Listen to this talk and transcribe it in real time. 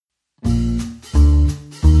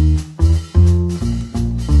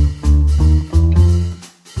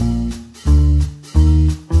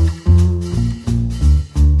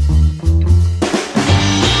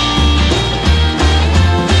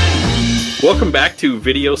Welcome back to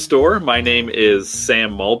Video Store. My name is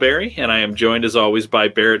Sam Mulberry, and I am joined as always by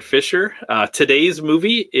Barrett Fisher. Today's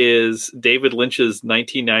movie is David Lynch's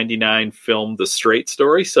 1999 film, The Straight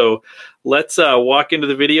Story. So let's walk into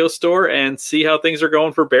the video store and see how things are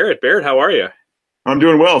going for Barrett. Barrett, how are you? I'm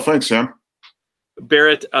doing well. Thanks, Sam.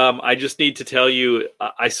 Barrett, I just need to tell you,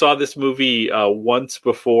 I saw this movie once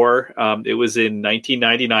before. It was in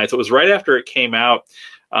 1999, so it was right after it came out.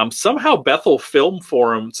 Somehow Bethel Film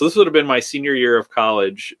Forum, so this would have been my senior year of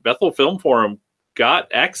college, Bethel Film Forum got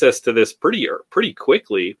access to this pretty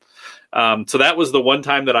quickly. So that was the one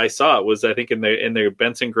time that I saw it, was I think in the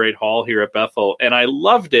Benson Great Hall here at Bethel, and I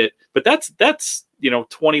loved it. But that's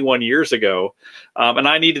 21 years ago, and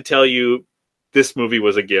I need to tell you, this movie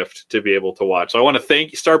was a gift to be able to watch. So I want to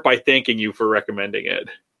start by thanking you for recommending it.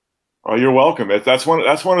 Oh, you're welcome. That's one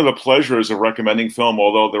of the pleasures of recommending film,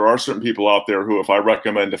 although there are certain people out there who, if I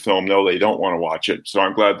recommend a film, no, they don't want to watch it. So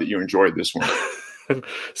I'm glad that you enjoyed this one.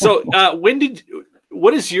 So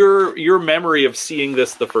what is your memory of seeing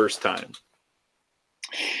this the first time?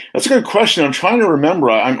 That's a good question. I'm trying to remember.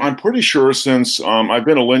 I'm pretty sure, since I've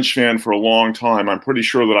been a Lynch fan for a long time, I'm pretty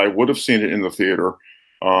sure that I would have seen it in the theater.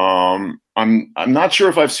 I'm not sure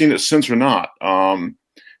if I've seen it since or not.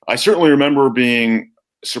 I certainly remember being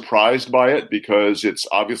surprised by it because it's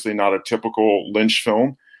obviously not a typical Lynch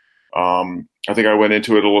film. I think I went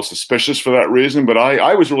into it a little suspicious for that reason, but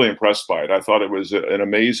I was really impressed by it. I thought it was an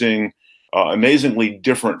amazingly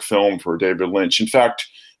different film for David Lynch. In fact,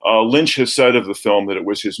 Lynch has said of the film that it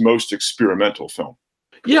was his most experimental film.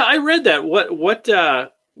 Yeah, I read that. What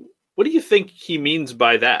do you think he means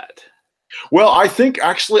by that? Well, I think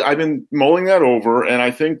actually I've been mulling that over, and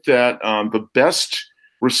I think that the best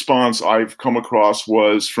response I've come across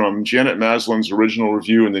was from Janet Maslin's original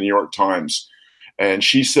review in the New York Times. And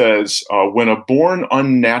she says, when a born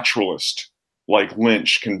unnaturalist like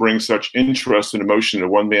Lynch can bring such interest and emotion to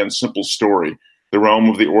one man's simple story, the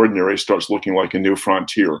realm of the ordinary starts looking like a new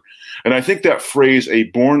frontier. And I think that phrase, a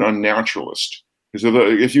born unnaturalist, because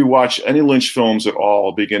if you watch any Lynch films at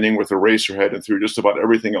all, beginning with Eraserhead and through just about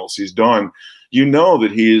everything else he's done, you know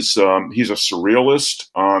that he's a surrealist.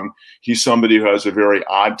 He's somebody who has a very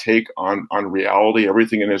odd take on reality.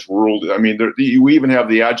 Everything in his world. I mean, we even have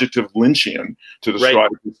the adjective Lynchian to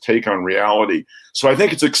describe his take on reality. So I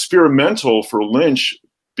think it's experimental for Lynch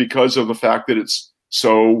because of the fact that it's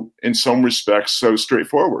so, in some respects, so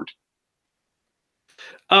straightforward.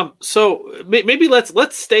 So maybe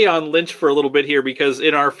let's stay on Lynch for a little bit here, because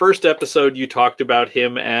in our first episode, you talked about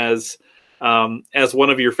him as one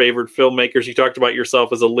of your favorite filmmakers. You talked about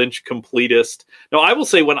yourself as a Lynch completist. Now, I will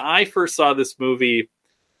say, when I first saw this movie,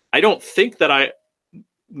 I don't think that I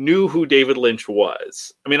knew who David Lynch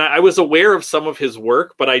was. I mean, I was aware of some of his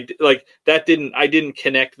work, but I didn't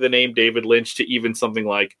connect the name David Lynch to even something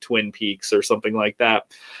like Twin Peaks or something like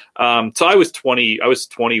that. So I was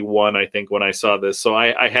 21, I think, when I saw this. So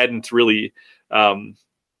I hadn't really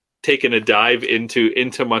taken a dive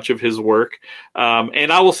into much of his work.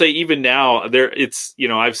 And I will say, even now,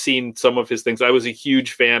 I've seen some of his things. I was a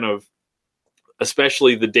huge fan of,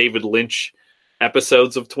 especially the David Lynch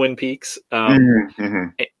episodes of Twin Peaks.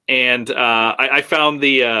 And I found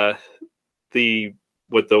the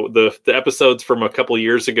episodes from a couple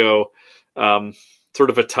years ago sort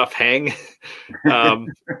of a tough hang.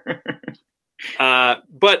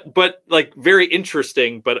 But like very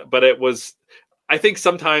interesting, but it was, I think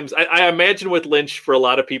sometimes I imagine with Lynch, for a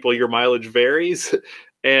lot of people, your mileage varies.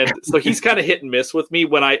 And so he's kind of hit and miss with me.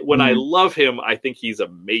 When I love him, I think he's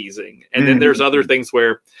amazing. And then there's other things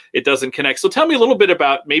where it doesn't connect. So tell me a little bit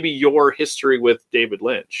about maybe your history with David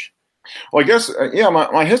Lynch. Well, I guess,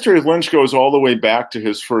 my history with Lynch goes all the way back to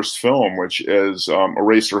his first film, which is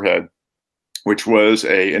Eraserhead, which was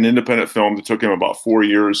an independent film that took him about 4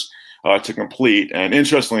 years to complete. And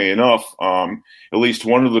interestingly enough, at least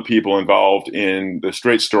one of the people involved in The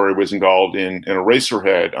Straight Story was involved in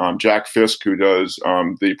Eraserhead. Jack Fisk, who does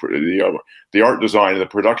the art design, the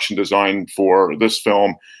production design for this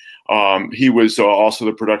film. He was also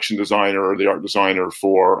the production designer, the art designer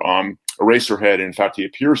for Eraserhead. In fact, he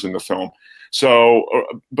appears in the film. So,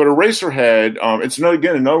 but Eraserhead, it's another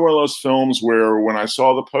one of those films where when I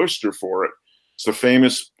saw the poster for it, it's the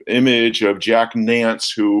famous image of Jack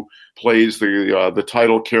Nance, who plays the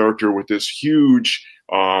title character with this huge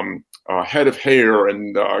head of hair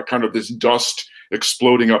and kind of this dust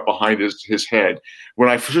exploding up behind his head. When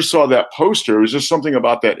I first saw that poster, it was just something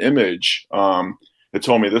about that image that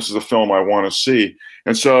told me this is a film I want to see.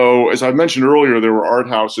 And so, as I mentioned earlier, there were art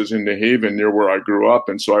houses in New Haven near where I grew up,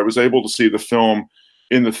 and so I was able to see the film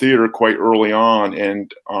in the theater quite early on.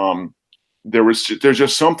 And there's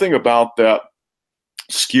just something about that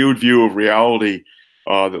skewed view of reality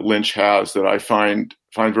that Lynch has that I find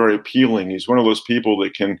very appealing. He's one of those people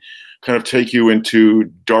that can kind of take you into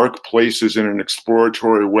dark places in an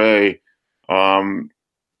exploratory way,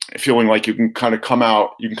 feeling like you can kind of come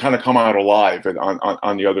out alive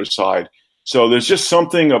on the other side. So there's just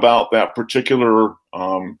something about that particular,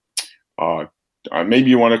 maybe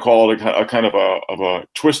you want to call it a kind of a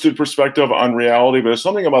twisted perspective on reality, but there's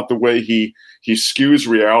something about the way he skews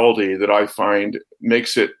reality that I find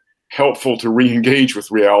makes it helpful to re-engage with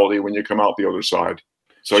reality when you come out the other side.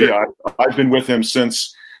 So sure. Yeah, I've been with him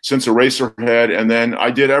since Eraserhead, and then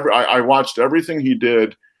I watched everything he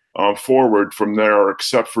did forward from there,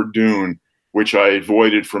 except for Dune, which I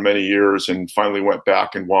avoided for many years and finally went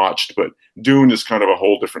back and watched. But Dune is kind of a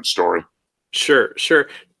whole different story. Sure.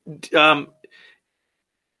 The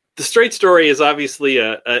Straight Story is obviously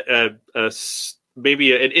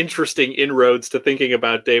maybe an interesting inroads to thinking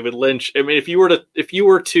about David Lynch. I mean, if you were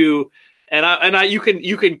to,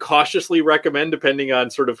 you can cautiously recommend, depending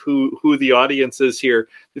on sort of who the audience is here.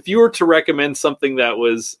 If you were to recommend something that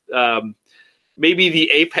was maybe the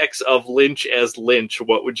apex of Lynch as Lynch,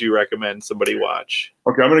 what would you recommend somebody watch?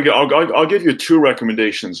 Okay, I'll give you two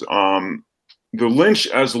recommendations. The Lynch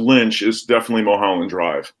as Lynch is definitely Mulholland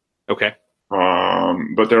Drive. Okay.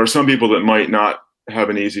 But there are some people that might not have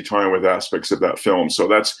an easy time with aspects of that film. So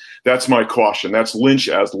that's my caution. That's Lynch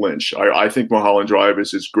as Lynch. I think Mulholland Drive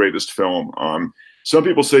is his greatest film. Some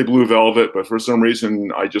people say Blue Velvet, but for some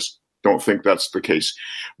reason, I just don't think that's the case.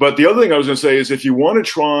 But the other thing I was going to say is if you want to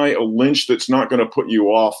try a Lynch that's not going to put you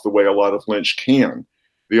off the way a lot of Lynch can,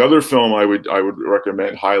 the other film I would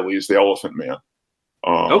recommend highly is The Elephant Man.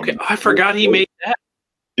 Okay. I forgot he made that.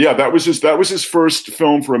 Yeah, that was his first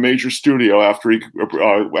film for a major studio after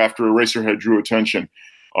Eraserhead drew attention,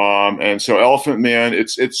 and so Elephant Man.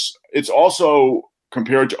 It's also,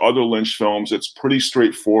 compared to other Lynch films, it's pretty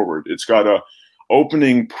straightforward. It's got a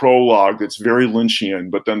opening prologue that's very Lynchian,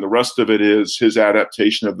 but then the rest of it is his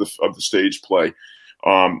adaptation of the stage play.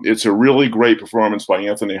 It's a really great performance by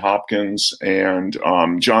Anthony Hopkins, and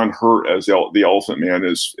John Hurt as the Elephant Man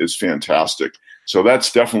is fantastic. So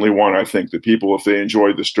that's definitely one I think that people, if they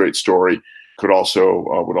enjoyed The Straight Story, would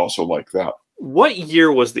also like that. What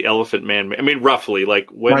year was The Elephant Man? I mean, roughly, like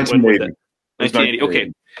when was that? 1980.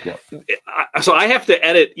 Okay. Yeah. So I have to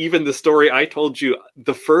edit even the story I told you.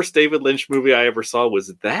 The first David Lynch movie I ever saw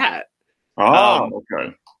was that.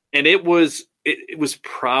 Okay. And it was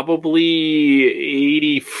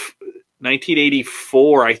probably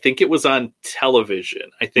 1984. I think it was on television.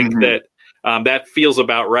 I think that that feels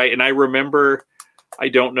about right. And I remember, I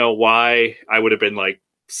don't know why, I would have been like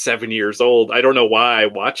 7 years old. I don't know why I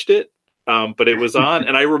watched it, but it was on.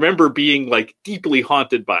 And I remember being like deeply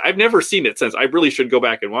haunted by it. I've never seen it since. I really should go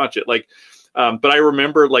back and watch it. But I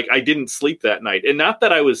remember like I didn't sleep that night. And not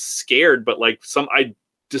that I was scared, but like I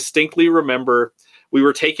distinctly remember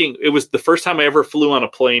it was the first time I ever flew on a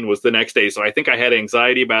plane was the next day. So I think I had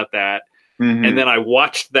anxiety about that. And then I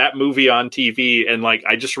watched that movie on TV, and like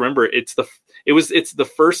I just remember it's the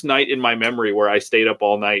first night in my memory where I stayed up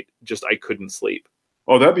all night. Just I couldn't sleep.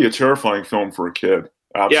 Oh, that'd be a terrifying film for a kid.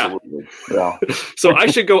 Absolutely. Yeah. So I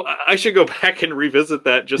should go back and revisit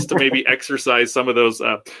that just to maybe exercise some of those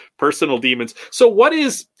personal demons. So what are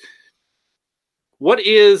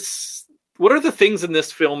the things in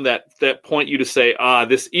this film that point you to say,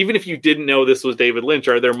 this, even if you didn't know this was David Lynch,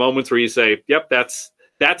 are there moments where you say, yep, that's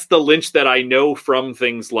the Lynch that I know from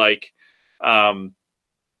things like Eraserhead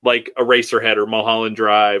or Mulholland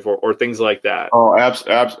Drive or things like that? Oh,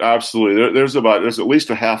 absolutely. There's at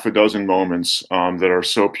least a half a dozen moments that are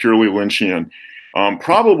so purely Lynchian.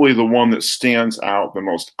 Probably the one that stands out, the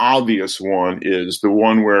most obvious one, is the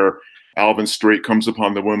one where Alvin Straight comes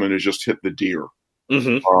upon the woman who's just hit the deer.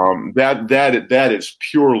 That is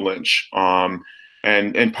pure Lynch.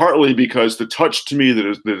 And partly because the touch to me that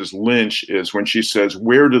is Lynch is when she says,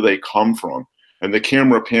 "Where do they come from?" And the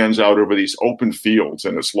camera pans out over these open fields,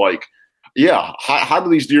 and it's like, yeah, how do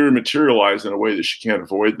these deer materialize in a way that she can't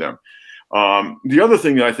avoid them? The other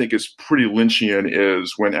thing that I think is pretty Lynchian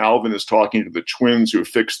is when Alvin is talking to the twins who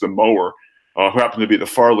fixed the mower, who happen to be the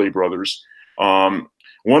Farley brothers.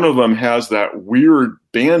 One of them has that weird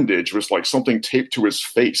bandage with like something taped to his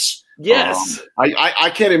face. Yes.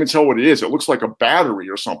 I can't even tell what it is. It looks like a battery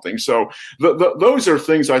or something. So those are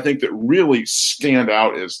things I think that really stand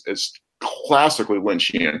out as classically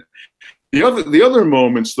Lynchian. The other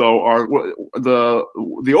moments, though, are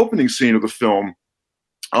the opening scene of the film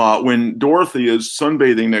when Dorothy is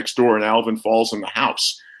sunbathing next door and Alvin falls in the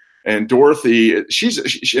house. And Dorothy,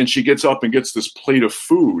 she gets up and gets this plate of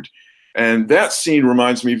food. And that scene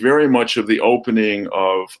reminds me very much of the opening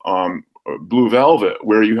of Blue Velvet,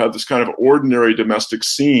 where you have this kind of ordinary domestic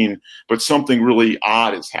scene, but something really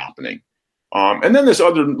odd is happening. And then there's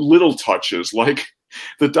other little touches, like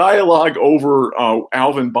the dialogue over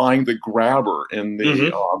Alvin buying the grabber in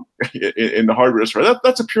the in the hardware store.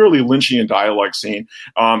 That's a purely Lynchian dialogue scene.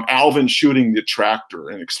 Alvin shooting the tractor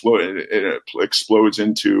and it explodes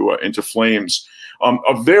into flames.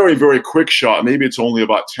 A very, very quick shot. Maybe it's only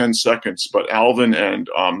about 10 seconds, but Alvin and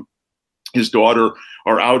his daughter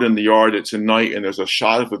are out in the yard. It's at night, and there's a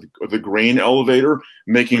shot of the grain elevator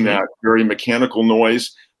making that very mechanical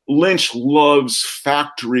noise. Lynch loves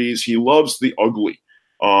factories. He loves the ugly.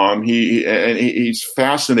 He's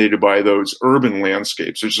fascinated by those urban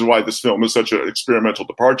landscapes, which is why this film is such an experimental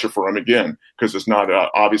departure for him again, because it's not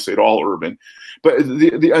obviously at all urban. But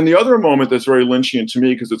the other moment that's very Lynchian to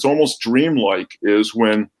me, because it's almost dreamlike, is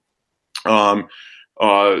when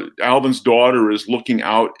Alvin's daughter is looking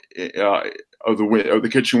out of the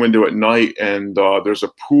kitchen window at night, and there's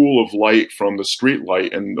a pool of light from the street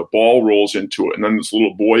light, and the ball rolls into it, and then this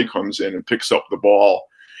little boy comes in and picks up the ball.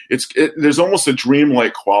 There's almost a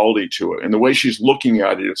dreamlike quality to it, and the way she's looking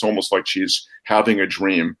at it, it's almost like she's having a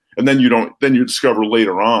dream. And then you discover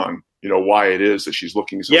later on, why it is that she's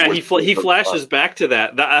looking. Yeah, he flashes back to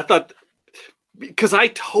that. I thought, because I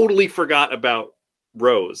totally forgot about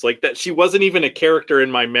Rose, like that she wasn't even a character in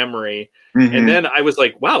my memory. And then I was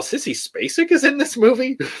like, wow, Sissy Spacek is in this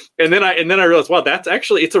movie. And then I realized, wow,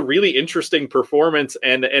 it's a really interesting performance,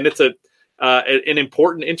 and it's an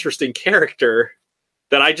important, interesting character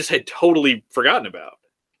that I just had totally forgotten about.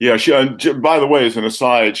 Yeah, she. By the way, as an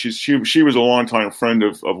aside, she was a longtime friend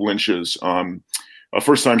of Lynch's.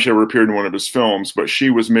 First time she ever appeared in one of his films, but she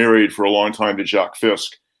was married for a long time to Jack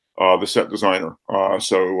Fisk, the set designer.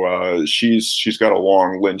 So she's got a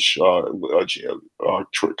long Lynch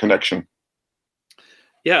connection.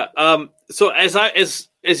 Yeah. So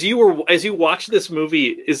as you watch this movie,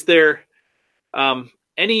 is there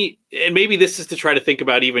any, and maybe this is to try to think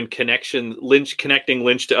about even connecting Lynch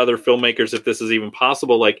to other filmmakers, if this is even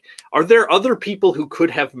possible, like, are there other people who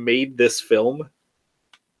could have made this film?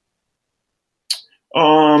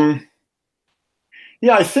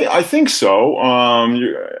 Yeah, I think so.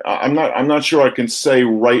 I'm not sure I can say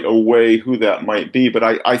right away who that might be, but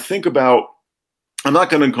I think about, I'm not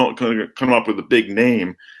going to come up with a big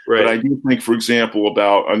name, right. But I do think, for example,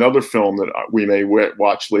 about another film that we may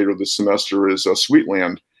watch later this semester is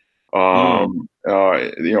Sweetland. And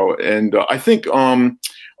I think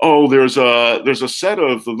there's a set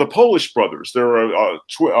of the Polish brothers. There are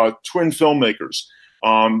twin filmmakers.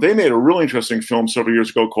 They made a really interesting film several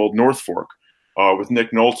years ago called North Fork with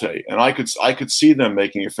Nick Nolte, and I could see them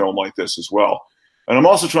making a film like this as well. And I'm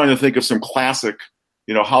also trying to think of some classic,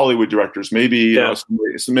 Hollywood directors. Maybe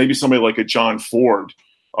maybe somebody like a John Ford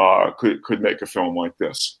could make a film like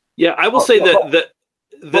this. Yeah, I will say that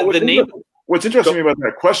the name. What's interesting to me about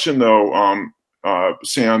that question, though,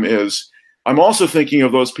 Sam, is I'm also thinking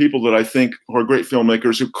of those people that I think are great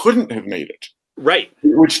filmmakers who couldn't have made it. Right.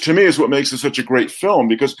 Which to me is what makes it such a great film,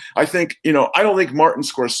 because I think, I don't think Martin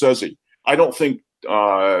Scorsese, I don't think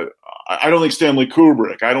Stanley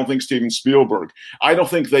Kubrick, I don't think Steven Spielberg, I don't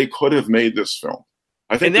think they could have made this film.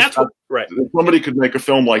 I think right. If somebody could make a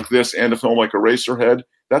film like this and a film like Eraserhead,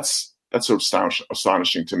 that's so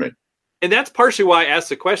astonishing to me. And that's partially why I asked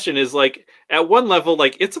the question, is like, at one level,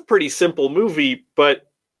 like, it's a pretty simple movie, but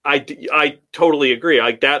I totally agree.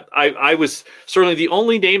 Like that, I was certainly, the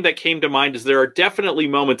only name that came to mind is there are definitely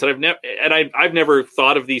moments, and I've never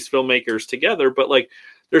thought of these filmmakers together, but like,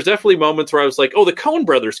 there's definitely moments where I was like, oh, the Coen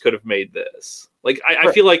brothers could have made this. Like,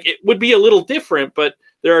 I feel like it would be a little different, but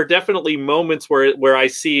there are definitely moments where I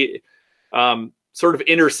see sort of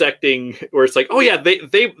intersecting, where it's like, oh yeah,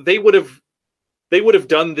 they would have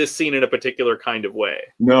done this scene in a particular kind of way.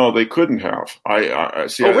 No, they couldn't have. I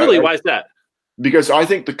see. Oh, really? Why is that? Because I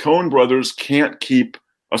think the Coen brothers can't keep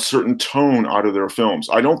a certain tone out of their films.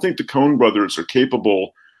 I don't think the Coen brothers are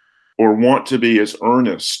capable or want to be as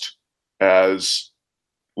earnest as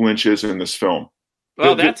Lynch is in this film.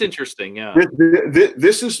 Well, that's interesting. Yeah.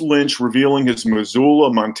 This is Lynch revealing his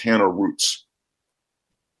Missoula, Montana roots.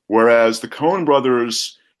 Whereas the Coen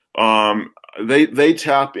brothers, they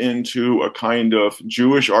tap into a kind of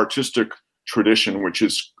Jewish artistic tradition, which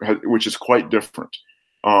is quite different.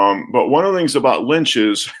 But one of the things about Lynch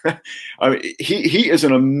is, he is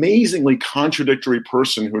an amazingly contradictory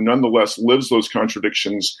person who nonetheless lives those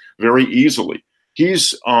contradictions very easily.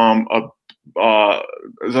 He's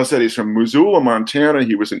as I said, he's from Missoula, Montana.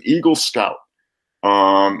 He was an Eagle Scout.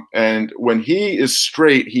 And when he is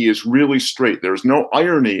straight, he is really straight. There's no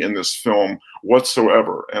irony in this film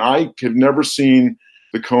whatsoever. And I have never seen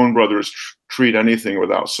the Coen brothers treat anything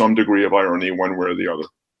without some degree of irony one way or the other.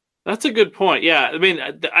 That's a good point. Yeah. I mean,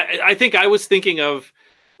 I think I was thinking of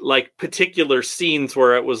like particular scenes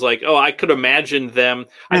where it was like, oh, I could imagine them.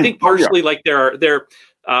 I think partially like the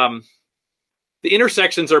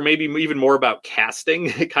intersections are maybe even more about casting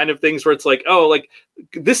kind of things where it's like, oh, like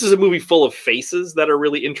this is a movie full of faces that are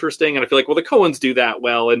really interesting. And I feel like, well, the Coens do that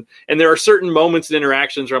well. And there are certain moments and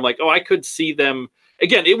interactions where I'm like, oh, I could see them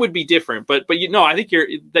again. It would be different, but I think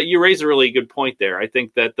you raise a really good point there. I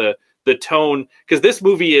think that the tone, because this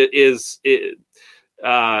movie is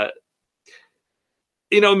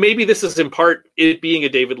maybe this is in part it being a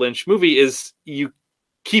David Lynch movie is you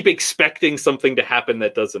keep expecting something to happen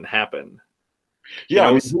that doesn't happen. Yeah,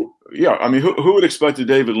 I mean, who would expect a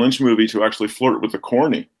David Lynch movie to actually flirt with the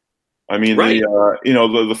corny? I mean, right.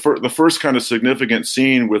 The first kind of significant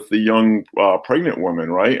scene with the young pregnant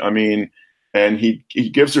woman, right? I mean, and he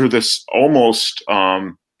gives her this almost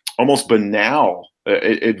banal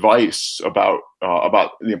advice about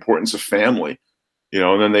the importance of family,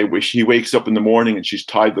 and then he wakes up in the morning and she's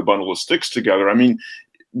tied the bundle of sticks together. I mean,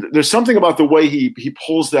 there's something about the way he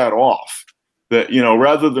pulls that off. That,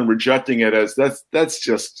 rather than rejecting it as that's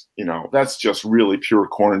just really pure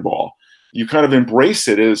cornball, you kind of embrace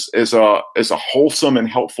it as a wholesome and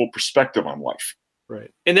helpful perspective on life. Right.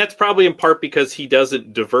 And that's probably in part because he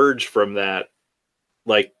doesn't diverge from that.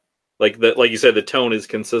 Like you said, the tone is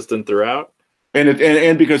consistent throughout.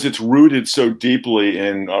 And because it's rooted so deeply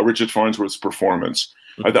in Richard Farnsworth's performance.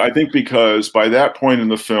 Mm-hmm. I think because by that point in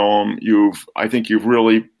the film, you've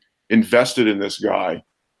really invested in this guy.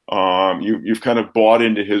 You've kind of bought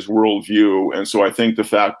into his worldview, and so I think the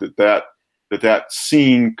fact that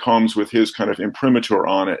scene comes with his kind of imprimatur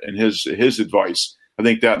on it and his advice, I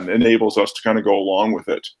think that enables us to kind of go along with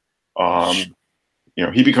it.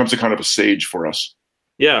 He becomes a kind of a sage for us.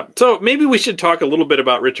 Yeah. So maybe we should talk a little bit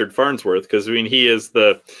about Richard Farnsworth, because I mean he is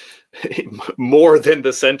the more than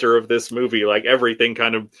the center of this movie. Like everything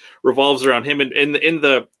kind of revolves around him. And in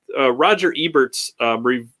the Roger Ebert's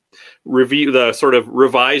review, the sort of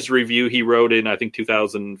revised review he wrote in, I think,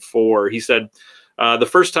 2004, he said, the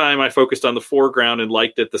first time I focused on the foreground and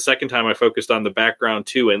liked it. The second time I focused on the background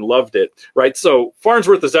too and loved it. Right. So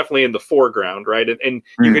Farnsworth is definitely in the foreground. Right. And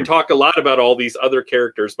you can talk a lot about all these other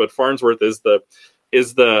characters, but Farnsworth is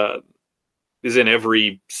in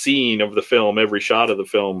every scene of the film, every shot of the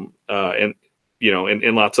film, and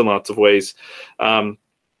in lots and lots of ways. Can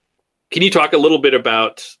you talk a little bit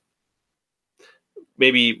about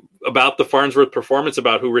maybe about the Farnsworth performance,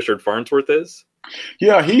 about who Richard Farnsworth is?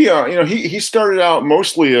 Yeah, he started out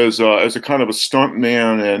mostly as a kind of a stunt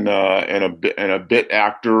man and a bit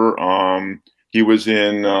actor. He was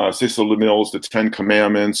in Cecil DeMille's The Ten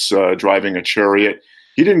Commandments, driving a chariot.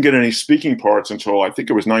 He didn't get any speaking parts until I think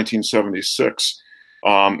it was 1976.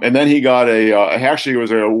 And then he got he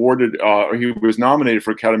was nominated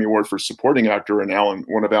for Academy Award for Supporting Actor in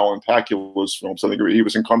one of Alan Pakula's films. I think he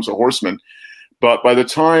was in Comes a Horseman. But by the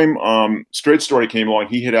time Straight Story came along,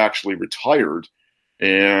 he had actually retired,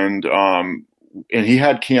 and he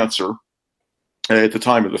had cancer at the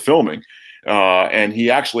time of the filming, and he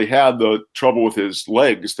actually had the trouble with his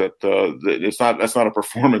legs. That's not a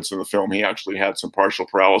performance in the film. He actually had some partial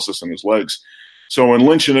paralysis in his legs. So when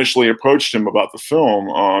Lynch initially approached him about the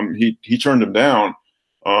film, he turned him down.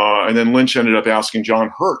 And then Lynch ended up asking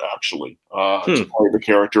John Hurt actually to play the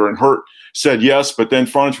character, and Hurt said yes, but then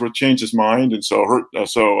Farnsworth changed his mind, and so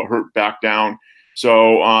Hurt backed down.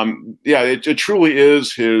 So it truly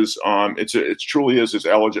is his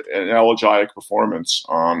elegiac performance.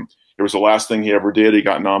 It was the last thing he ever did. He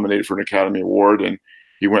got nominated for an Academy Award, and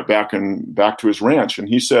he went back to his ranch. And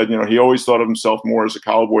he said, he always thought of himself more as a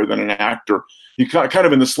cowboy than an actor. He kind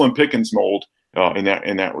of in the Slim Pickens mold in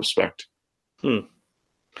that respect.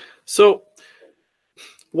 So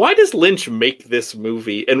why does Lynch make this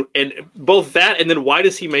movie? And both that, and then why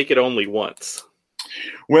does he make it only once?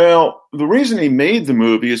 Well, the reason he made the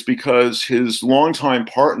movie is because his longtime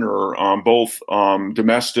partner, both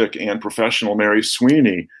domestic and professional, Mary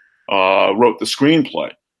Sweeney, wrote the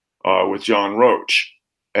screenplay with John Roach.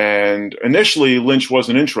 And initially, Lynch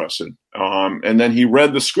wasn't interested. And then he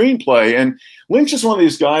read the screenplay. And Lynch is one of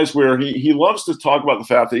these guys where he loves to talk about the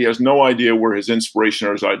fact that he has no idea where his inspiration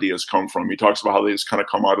or his ideas come from. He talks about how they just kind of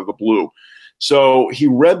come out of the blue. So he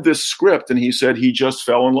read this script and he said he just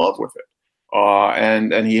fell in love with it.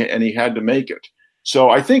 And he had to make it.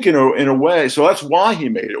 So I think in a way, so that's why he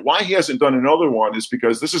made it. Why he hasn't done another one is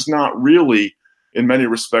because this is not really, in many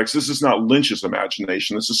respects, this is not Lynch's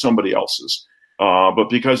imagination. This is somebody else's. But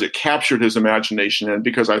because it captured his imagination, and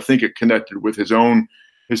because I think it connected with his own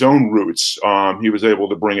roots, he was able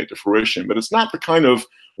to bring it to fruition. But it's not the kind of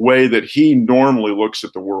way that he normally looks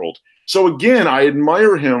at the world. So again, I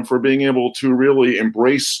admire him for being able to really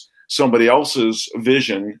embrace somebody else's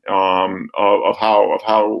vision of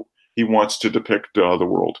how he wants to depict the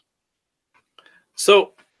world.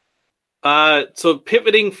 So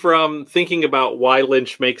pivoting from thinking about why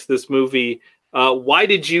Lynch makes this movie, why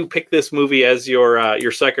did you pick this movie as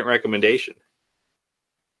your second recommendation?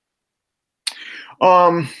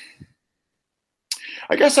 I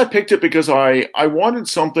guess I picked it because I wanted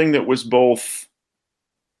something that was both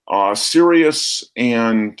serious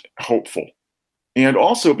and hopeful, and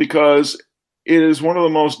also because it is one of the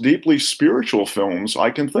most deeply spiritual films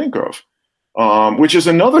I can think of. Which is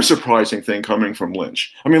another surprising thing coming from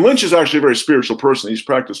Lynch. I mean, Lynch is actually a very spiritual person. He's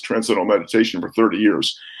practiced transcendental meditation for 30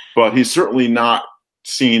 years, but he's certainly not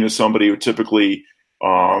seen as somebody who typically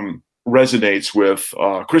resonates with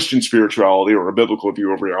Christian spirituality or a biblical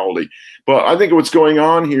view of reality. But I think what's going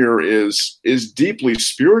on here is deeply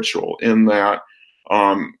spiritual in that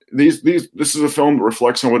this is a film that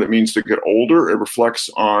reflects on what it means to get older. It reflects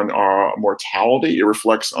on mortality. It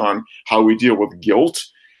reflects on how we deal with guilt.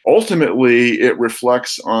 Ultimately, it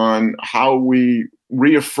reflects on how we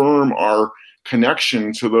reaffirm our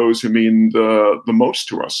connection to those who mean the most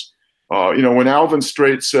to us. When Alvin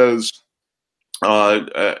Straight says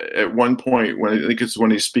at one point, when I think it's when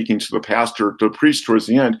he's speaking to the priest towards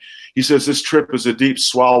the end, he says, "This trip is a deep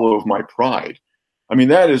swallow of my pride." I mean,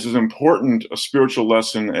 that is as important a spiritual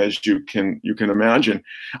lesson as you can imagine.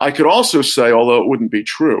 I could also say, although it wouldn't be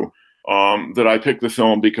true, that I picked the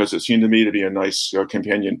film because it seemed to me to be a nice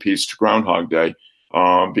companion piece to Groundhog Day,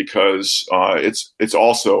 because it's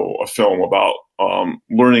also a film about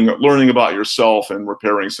learning about yourself and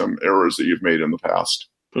repairing some errors that you've made in the past.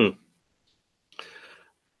 I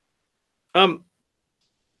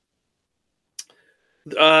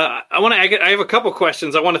have a couple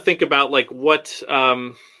questions. I want to think about like what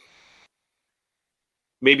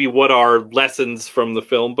maybe what are lessons from the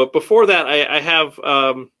film, but before that, I have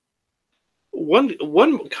one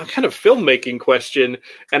kind of filmmaking question,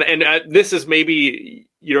 and this is maybe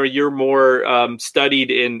you're more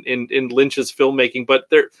studied in Lynch's filmmaking, but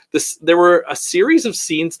there were a series of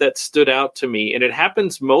scenes that stood out to me, and it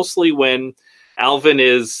happens mostly when Alvin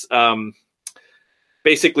is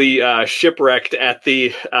basically shipwrecked at the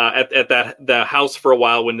house for a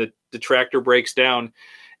while when the tractor breaks down,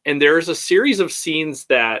 and there's a series of scenes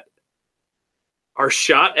that are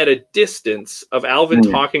shot at a distance of Alvin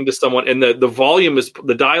talking to someone, and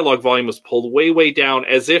the dialogue volume is pulled way down,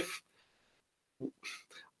 as if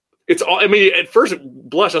it's all. I mean, at first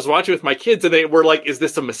blush, I was watching with my kids, and they were like, "Is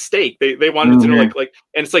this a mistake?" They wanted to know, like,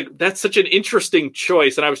 and it's like that's such an interesting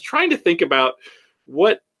choice. And I was trying to think about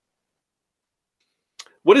what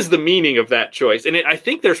is the meaning of that choice. And I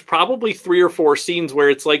think there's probably 3 or 4 scenes where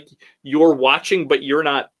it's like you're watching, but you're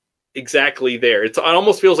not exactly there. It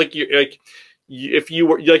almost feels like if you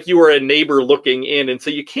were a neighbor looking in, and so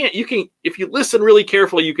you can if you listen really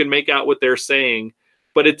carefully, you can make out what they're saying,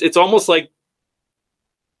 but it's almost like,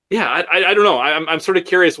 yeah, I don't know. I'm sort of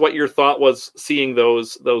curious what your thought was seeing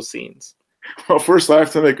those scenes. Well, first I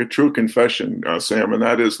have to make a true confession, Sam, and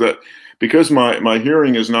that is that because my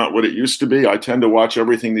hearing is not what it used to be, I tend to watch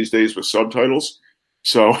everything these days with subtitles.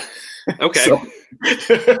 So, okay.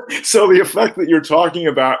 So the effect that you're talking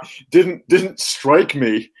about didn't strike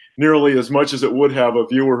me nearly as much as it would have a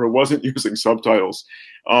viewer who wasn't using subtitles.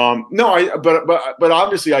 But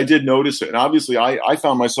obviously I did notice it, and obviously I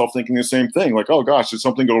found myself thinking the same thing. Like, oh gosh, did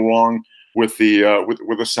something go wrong with the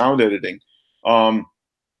with the sound editing? I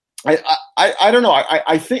don't know.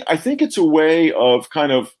 I think it's a way of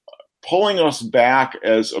kind of pulling us back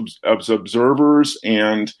as observers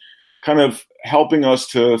and kind of helping us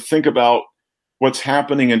to think about what's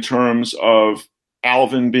happening in terms of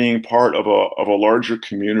Alvin being part of a larger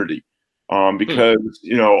community. Because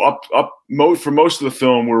for most of the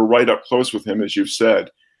film, we're right up close with him, as you've said,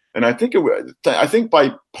 and I think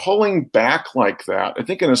by pulling back like that, I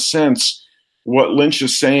think in a sense, what Lynch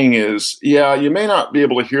is saying is, yeah, you may not be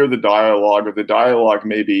able to hear the dialogue, or the dialogue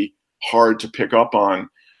may be hard to pick up on,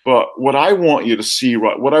 but what I want you to see,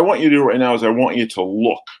 what I want you to do right now is I want you to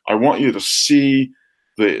look. I want you to see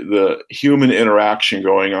the human interaction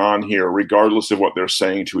going on here, regardless of what they're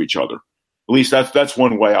saying to each other. At least that's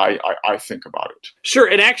one way I think about it. Sure,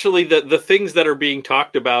 and actually, the things that are being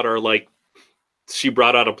talked about are like, she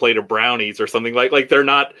brought out a plate of brownies or something, like they're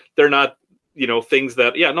not things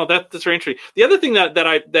that, that's very interesting. The other thing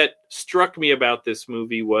that struck me about this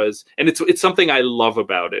movie was, and it's something I love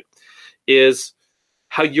about it, is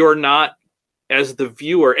how you're not, as the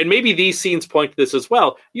viewer, and maybe these scenes point to this as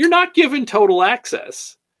well, you're not given total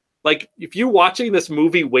access. like if you're watching this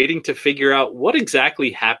movie waiting to figure out what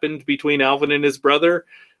exactly happened between Alvin and his brother,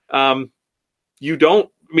 you don't.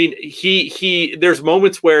 I mean, he. There's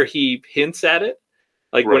moments where he hints at it,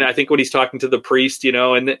 like Right. when he's talking to the priest,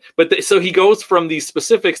 so he goes from these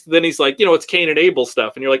specifics, then he's like, it's Cain and Abel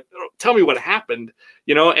stuff, and you're like, oh, tell me what happened,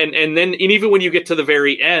 and even when you get to the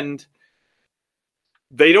very end,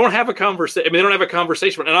 they don't have a conversation. I mean, they don't have a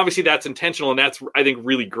conversation, and obviously that's intentional, and that's, I think,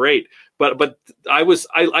 really great. But I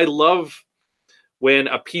love when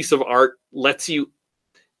a piece of art lets you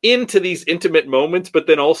into these intimate moments, but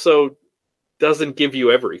then also doesn't give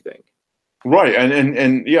you everything. Right.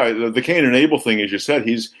 And yeah, the Cain and Abel thing, as you said,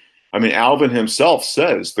 Alvin himself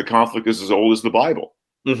says the conflict is as old as the Bible.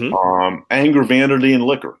 Mm-hmm. Anger, vanity, and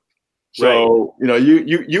liquor. So, right.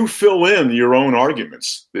 You fill in your own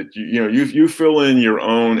arguments that you fill in your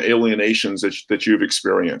own alienations that you've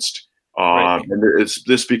experienced. Right. And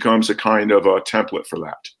this becomes a kind of a template for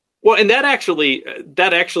that. Well, and that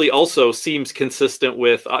actually also seems consistent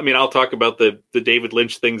with, I'll talk about the David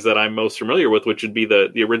Lynch things that I'm most familiar with, which would be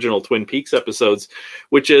the original Twin Peaks episodes,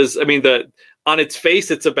 which is, on its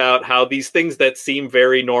face, it's about how these things that seem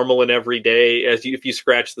very normal and everyday, if you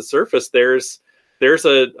scratch the surface, there's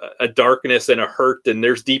a darkness and a hurt, and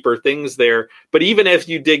there's deeper things there. But even if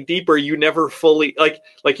you dig deeper, you never fully, like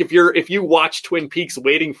if you watch Twin Peaks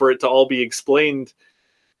waiting for it to all be explained,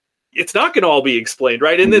 it's not going to all be explained,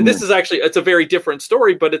 right? And then this is actually, it's a very different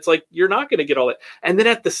story, but it's like, you're not going to get all that. And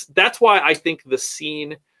then that's why I think the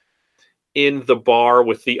scene in the bar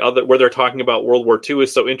with the other, where they're talking about World War II,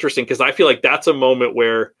 is so interesting, because I feel like that's a moment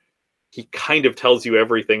where he kind of tells you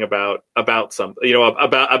everything about something,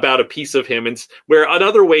 about a piece of him, and where in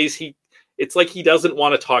other ways it's like he doesn't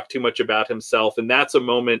want to talk too much about himself. And that's a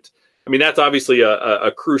moment, that's obviously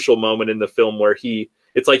a crucial moment in the film where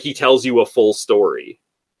it's like he tells you a full story,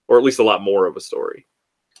 or at least a lot more of a story.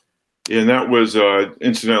 And that was,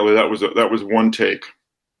 incidentally, that was one take.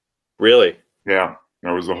 Really? Yeah.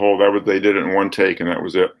 That was they did it in one take, and that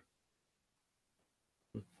was it.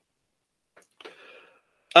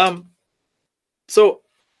 So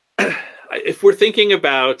if we're thinking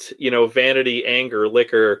about, vanity, anger,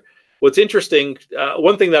 liquor, what's interesting,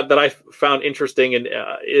 one thing that I found interesting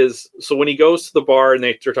is, so when he goes to the bar and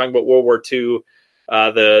they're talking about World War II,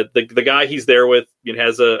 the guy he's there with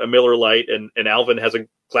has a Miller Lite, and Alvin has a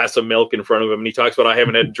glass of milk in front of him, and he talks about, I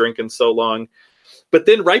haven't had a drink in so long. But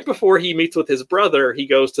then right before he meets with his brother, he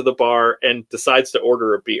goes to the bar and decides to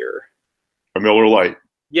order a beer. A Miller Lite.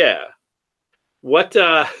 Yeah. What's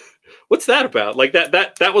that about? Like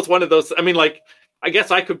that was one of those, I guess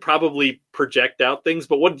I could probably project out things,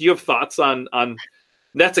 but what do you have thoughts on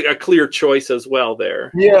that's a clear choice as well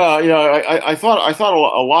there? Yeah. I thought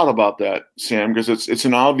a lot about that, Sam, because it's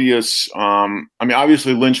an obvious.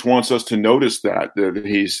 Obviously Lynch wants us to notice that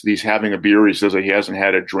he's having a beer. He says that he hasn't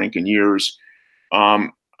had a drink in years.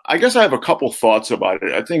 I guess I have a couple thoughts about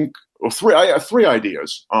it. I think I have three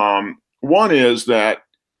ideas. One is that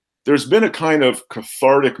there's been a kind of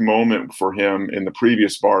cathartic moment for him in the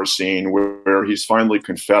previous bar scene where he's finally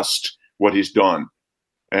confessed what he's done.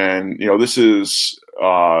 And, this is,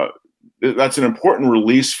 that's an important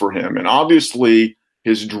release for him. And obviously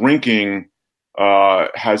his drinking,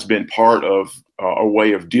 has been part of a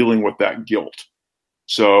way of dealing with that guilt.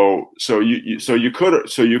 So you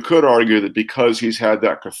could argue that because he's had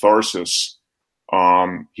that catharsis,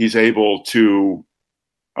 he's able to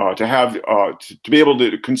be able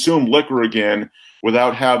to consume liquor again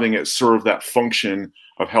without having it serve that function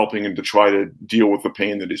of helping him to try to deal with the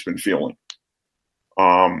pain that he's been feeling.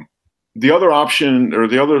 The other option, or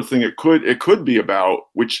the other thing it could be about,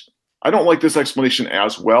 which I don't like this explanation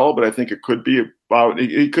as well, but I think it could be about,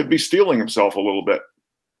 he could be stealing himself a little bit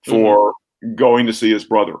for going to see his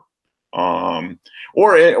brother.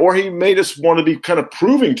 Or he may just want to be kind of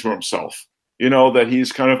proving to himself, that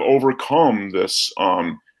he's kind of overcome this,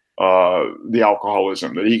 the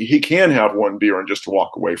alcoholism, that he can have one beer and just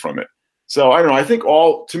walk away from it. So I don't know. I think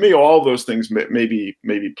all those things maybe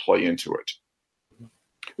play into it.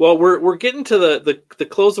 Well, we're getting to the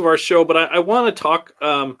close of our show, but I want to talk,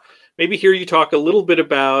 maybe hear you talk a little bit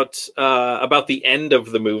about the end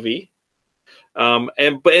of the movie. And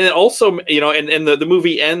also, and the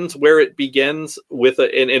movie ends where it begins with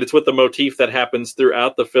and it's with the motif that happens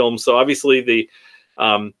throughout the film. So obviously the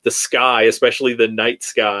sky, especially the night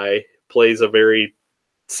sky, plays a very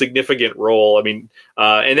significant role. And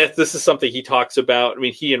this is something he talks about.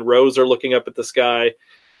 He and Rose are looking up at the sky.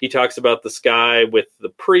 He talks about the sky with the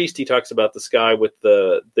priest. He talks about the sky with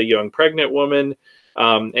the young pregnant woman.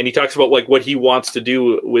 And he talks about what he wants to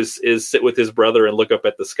do is sit with his brother and look up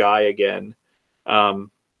at the sky again.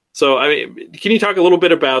 So, I mean, can you talk a little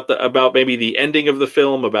bit about maybe the ending of the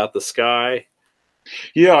film, about the sky?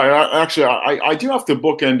 Yeah, I do have to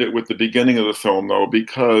bookend it with the beginning of the film, though,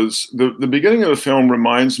 because the beginning of the film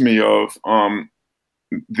reminds me of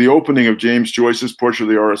the opening of James Joyce's Portrait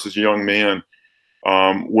of the Artist as a Young Man,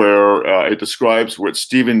 where it describes what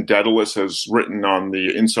Stephen Dedalus has written on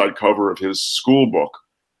the inside cover of his school book.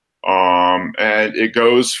 And it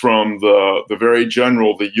goes from the very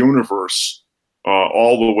general, the universe,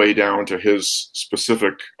 all the way down to his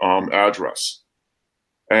specific address.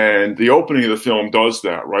 And the opening of the film does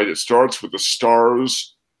that, right? It starts with the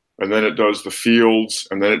stars, and then it does the fields,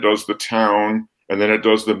 and then it does the town, and then it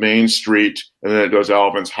does the main street, and then it does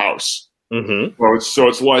Alvin's house. Mm-hmm. So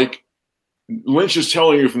it's like Lynch is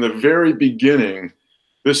telling you from the very beginning,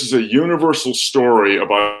 this is a universal story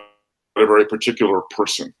about a very particular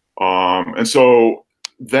person. And so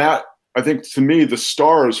that, I think, to me, the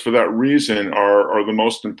stars, for that reason, are the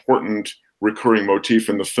most important recurring motif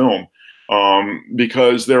in the film.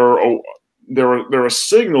 Because they're a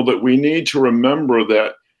signal that we need to remember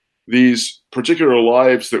that these particular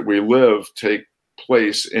lives that we live take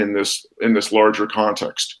place in this larger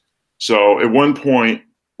context. So at one point,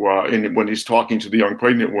 when he's talking to the young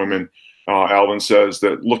pregnant woman, Alvin says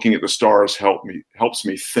that looking at the stars helps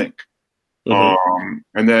me think. Mm-hmm.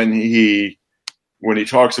 And then when he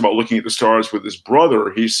talks about looking at the stars with his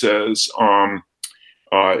brother, he says,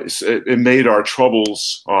 it made our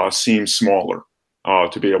troubles seem smaller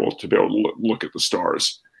to be able to look at the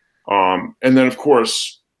stars. And then, of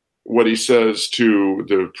course, what he says to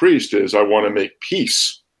the priest is, I want to make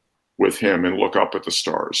peace with him and look up at the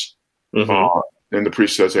stars. Mm-hmm. And the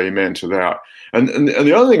priest says amen to that. And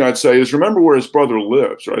the other thing I'd say is, remember where his brother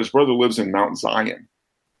lives, right? His brother lives in Mount Zion.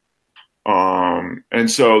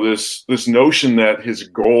 And so this notion that his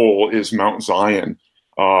goal is Mount Zion,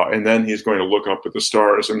 and then he's going to look up at the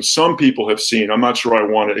stars. And some people have seen, I'm not sure I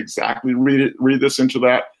want to exactly read this into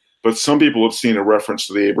that, but some people have seen a reference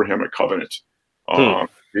to the Abrahamic covenant.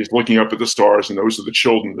 He's looking up at the stars, and those are the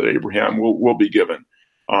children that Abraham will be given.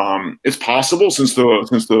 It's possible, since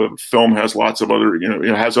the film has lots of other,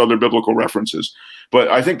 it has other biblical references. But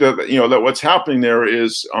I think that, that what's happening there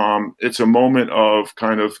is it's a moment of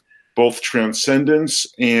kind of both transcendence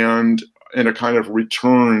and a kind of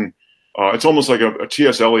return. It's almost like a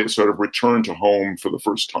T.S. Eliot sort of return to home for the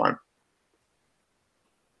first time.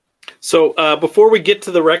 So before we get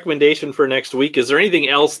to the recommendation for next week, is there anything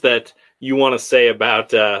else that you want to say about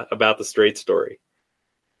the Straight Story?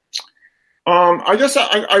 I guess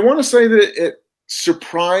I want to say that it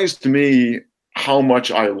surprised me how much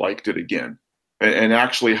I liked it again, and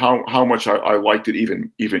actually how much I liked it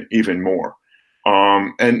even more.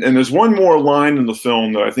 And there's one more line in the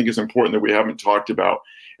film that I think is important that we haven't talked about.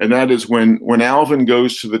 And that is when Alvin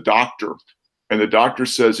goes to the doctor, and the doctor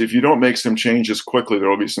says, if you don't make some changes quickly, there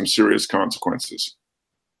will be some serious consequences.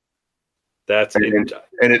 That's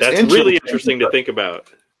really interesting to think about.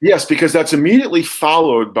 Yes, because that's immediately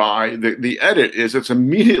followed by the edit is it's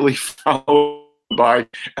immediately followed by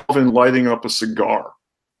Alvin lighting up a cigar.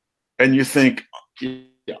 And you think,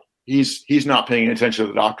 yeah, he's not paying attention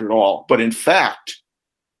to the doctor at all. But in fact,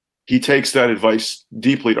 he takes that advice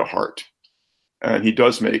deeply to heart. And he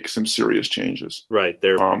does make some serious changes. Right.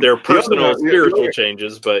 They're personal, spiritual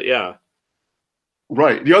changes, but yeah.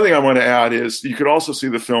 Right. The other thing I want to add is you could also see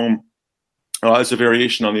the film as a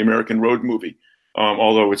variation on the American Road movie,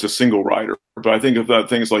 although it's a single rider. But I think of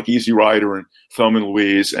things like Easy Rider and Thelma and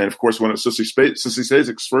Louise, and of course one of Sissy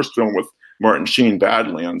Spacek's first film with Martin Sheen,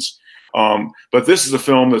 Badlands. But this is a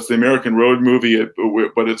film that's the American Road movie,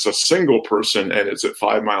 but it's a single person and it's at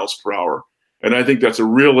 5 miles per hour. And I think that's a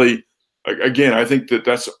really... Again, I think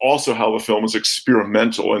that's also how the film is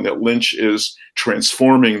experimental, and that Lynch is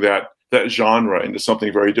transforming that genre into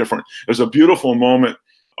something very different. There's a beautiful moment.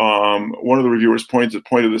 One of the reviewers pointed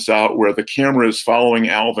this out, where the camera is following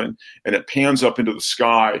Alvin, and it pans up into the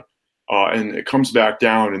sky, and it comes back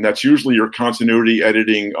down, and that's usually your continuity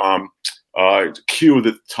editing cue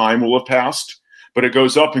that time will have passed. But it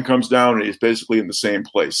goes up and comes down, and he's basically in the same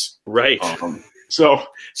place. Right.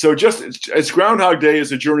 So just as Groundhog Day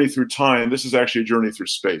is a journey through time, this is actually a journey through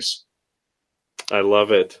space. I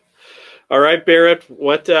love it. All right, Barrett,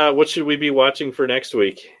 what should we be watching for next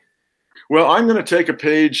week? Well, I'm going to take a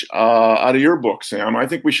page out of your book, Sam. I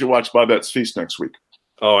think we should watch Babette's Feast next week.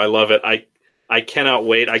 Oh, I love it. I cannot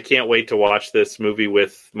wait. I can't wait to watch this movie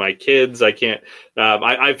with my kids. I can't.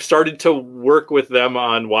 I've started to work with them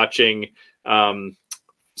on watching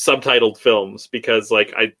subtitled films, because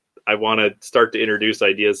I want to start to introduce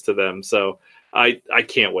ideas to them. So I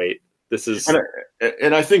can't wait. this is.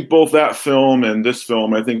 And I think both that film and this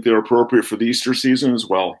film, I think they're appropriate for the Easter season as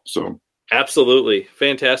well. So. Absolutely.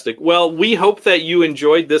 Fantastic. Well, we hope that you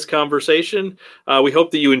enjoyed this conversation. We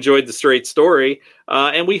hope that you enjoyed the straight story.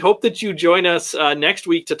 And we hope that you join us next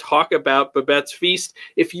week to talk about Babette's Feast.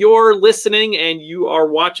 If you're listening and you are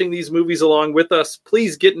watching these movies along with us,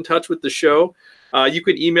 please get in touch with the show. You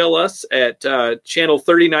can email us at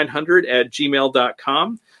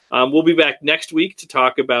channel3900@gmail.com. We'll be back next week to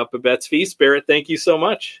talk about Babette's Feast. Barrett, thank you so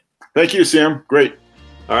much. Thank you, Sam. Great.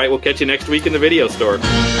 All right, we'll catch you next week in the video store.